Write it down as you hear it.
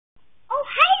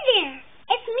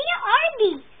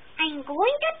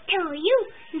going to tell you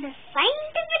the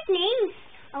scientific names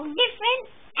of different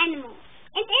animals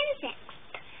and insects.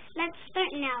 Let's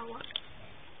start now.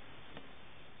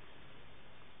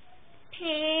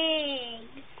 Pig.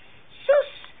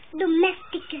 Sus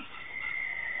domesticus.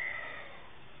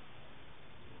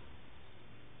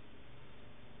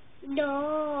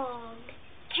 Dog.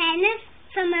 Canis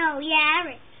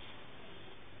familiaris.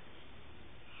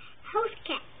 House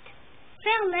cat.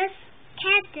 Felis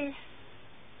catus.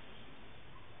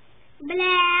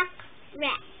 Black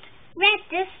rat.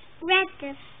 Rattus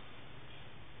rattus.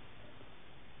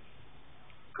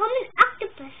 Common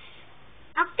octopus.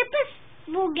 Octopus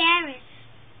vulgaris.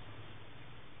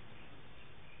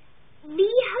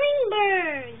 Bee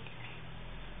hummingbird.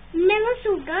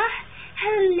 Melasuga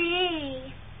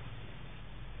helene.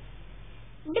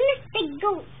 Domestic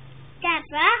goat.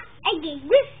 Capra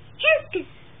aegagrus hircus.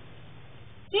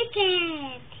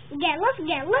 Chicken. Gallus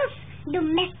gallus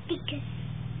domesticus.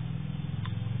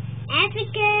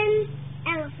 African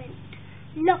elephant.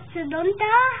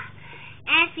 Loxodonta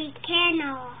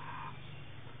africana.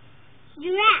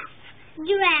 Giraffe.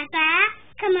 Giraffa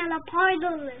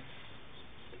camelopardalis.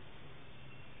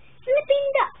 Philippine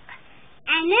duck.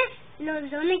 Anis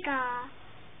lozonica.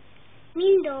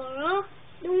 Mindoro,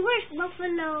 the worst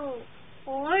buffalo,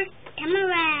 or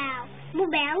Tamarau,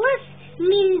 Bubellus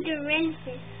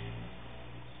mindorensis.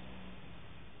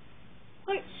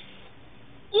 Horse.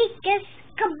 Icus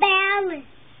cabalis.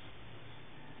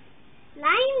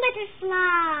 Lion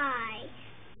butterfly.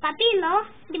 Papillo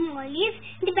demolius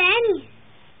debanius.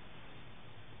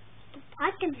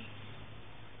 Hippopotamus.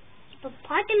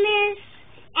 Hippopotamus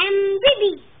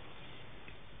amphibius.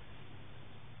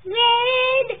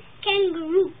 Red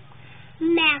kangaroo.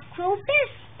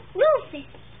 Macropus rufus.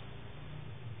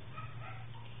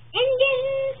 Indian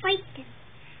phyton.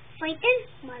 Phyton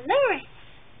malurus.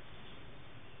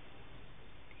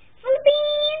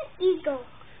 Philippine eagle.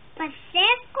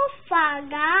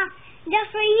 Pasecophaga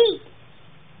jeffreyi.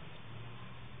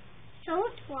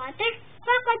 Saltwater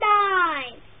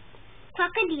crocodile.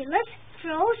 Crocodilus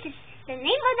ferocis. The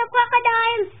name of the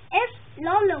crocodile is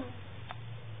Lolo.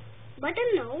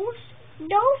 Bottlenose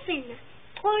dolphin.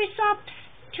 Torsops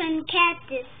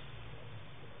truncatus.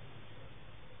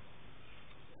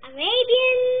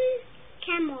 Arabian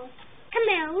camel.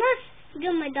 Camelus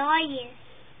dromedarius.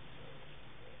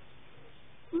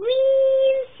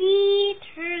 Green sea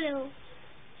turtle.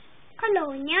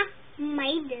 Colonia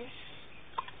maidus.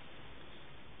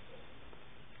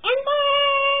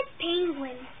 Emperor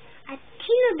penguin.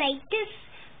 Actinoditis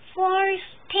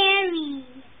forsteri.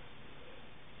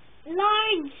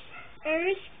 Large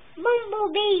earth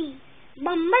bumblebee.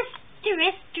 Bombus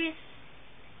terrestris.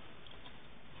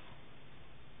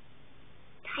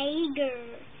 Tiger.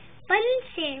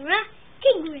 Pansera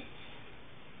tigris.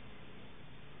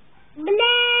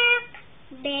 Black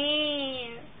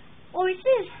bear.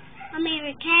 Ursus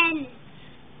americanus.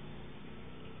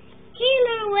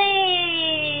 Killer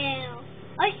whale.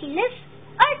 Ursinus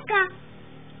orca.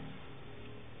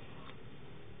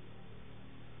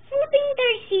 Philippine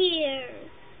tarsier.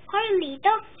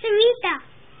 Coralito cerita.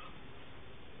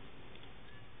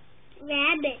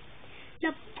 Rabbit.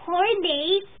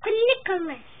 Lepordae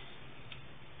cuniculus.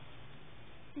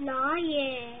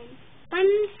 Lion.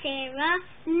 Pansera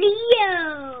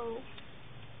leo.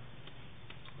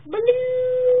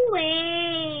 Blue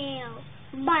whale.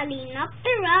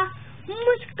 Balinoptera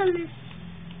musculus.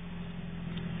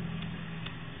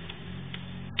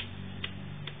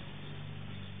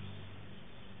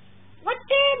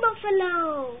 Water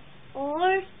buffalo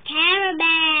or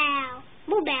carabao.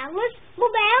 Bubellus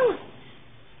bubellus.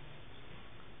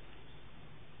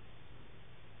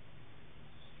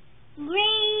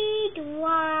 Great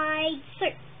white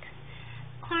cirque.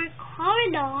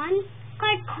 Carcharodon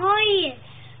carcharius.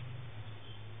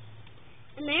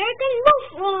 American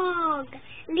bullfrog.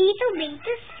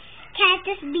 Lithobatus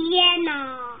catus biena.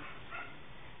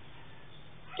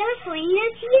 California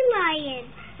sea lion.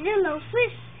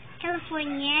 Xylophus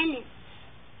californianus.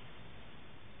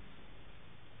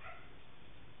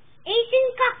 Asian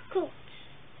cockroach.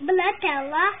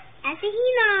 Blatella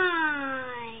asahini.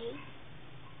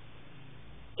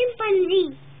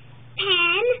 Chimpanzee.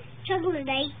 Pan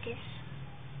troglodytes.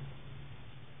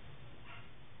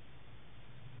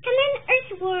 Common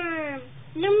earthworm.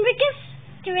 Lumbricus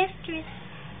terrestris.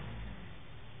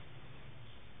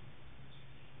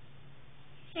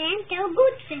 Fan-tailed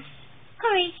goldfish.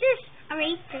 Coraceus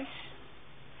auratus.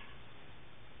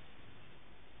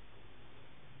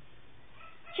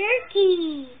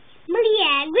 Turkey.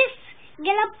 Meleagris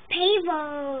galapavo.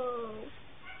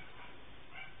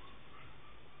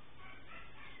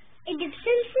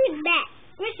 Egyptian fruitbat,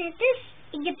 Rossetus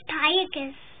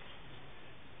egyptiacus.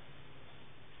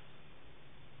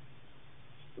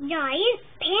 Giant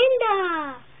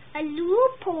panda,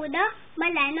 Aluopoda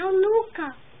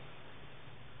melanoleuca.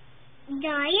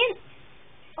 Giant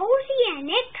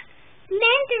oceanic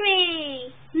manta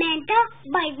ray, Manta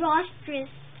birostris.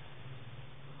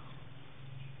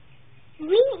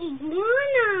 Green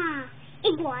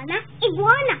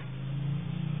iguana.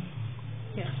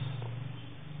 Yes.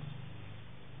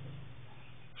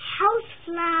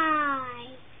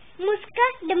 Housefly, Musca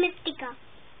domestica.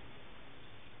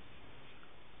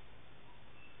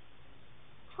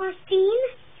 Holstein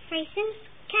Friesian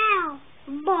cow,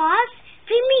 Bos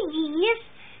primigenius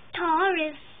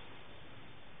taurus.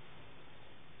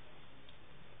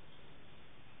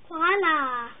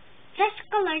 Koala,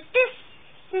 Vescolartus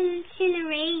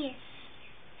cinereus.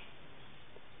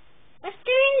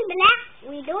 Western black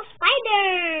widow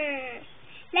spider,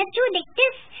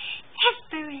 Leptodictis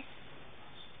hesperus.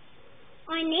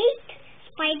 Ornate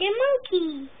spider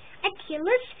monkey,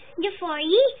 Achilles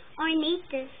geoffroyi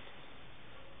ornatus.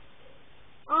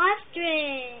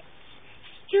 Ostrich,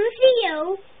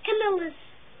 Struthio camellus.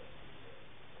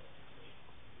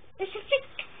 Pacific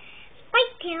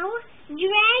spiketail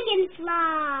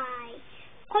dragonfly,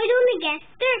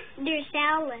 Coidoligester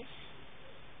dorsalis.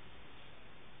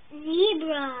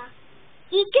 Zebra,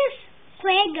 Ecus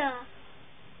plaga.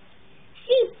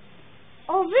 Sheep,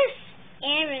 Ovis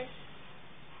aris.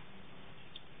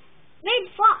 Red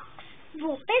fox,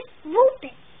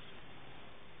 Vulpes.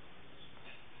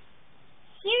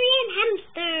 Syrian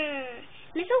hamster,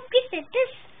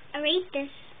 Mesocristus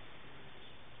auratus.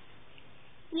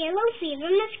 Yellow fever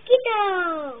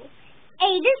mosquito,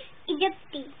 Aedes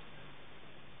aegypti.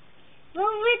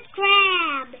 Velvet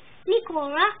crab,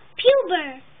 Nicora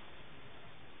puber.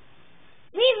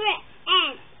 River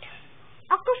ant,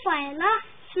 Acrophylla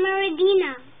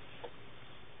smeridina.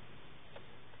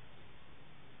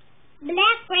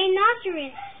 Black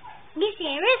rhinoceros,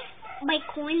 Biceros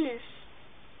bicornus.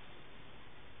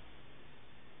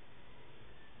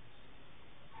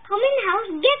 Common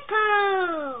house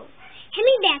gecko,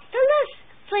 Hemidactylus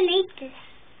phonatus.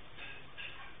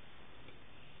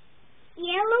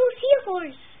 Yellow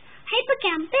seahorse,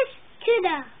 Hippocampus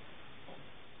tuda.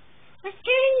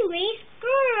 Western gray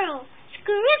squirrel,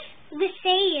 Sciurus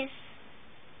visaeus.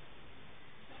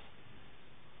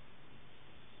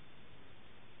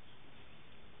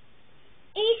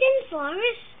 Asian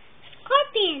forest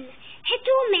scorpion,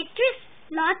 Heterometrus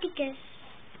nauticus.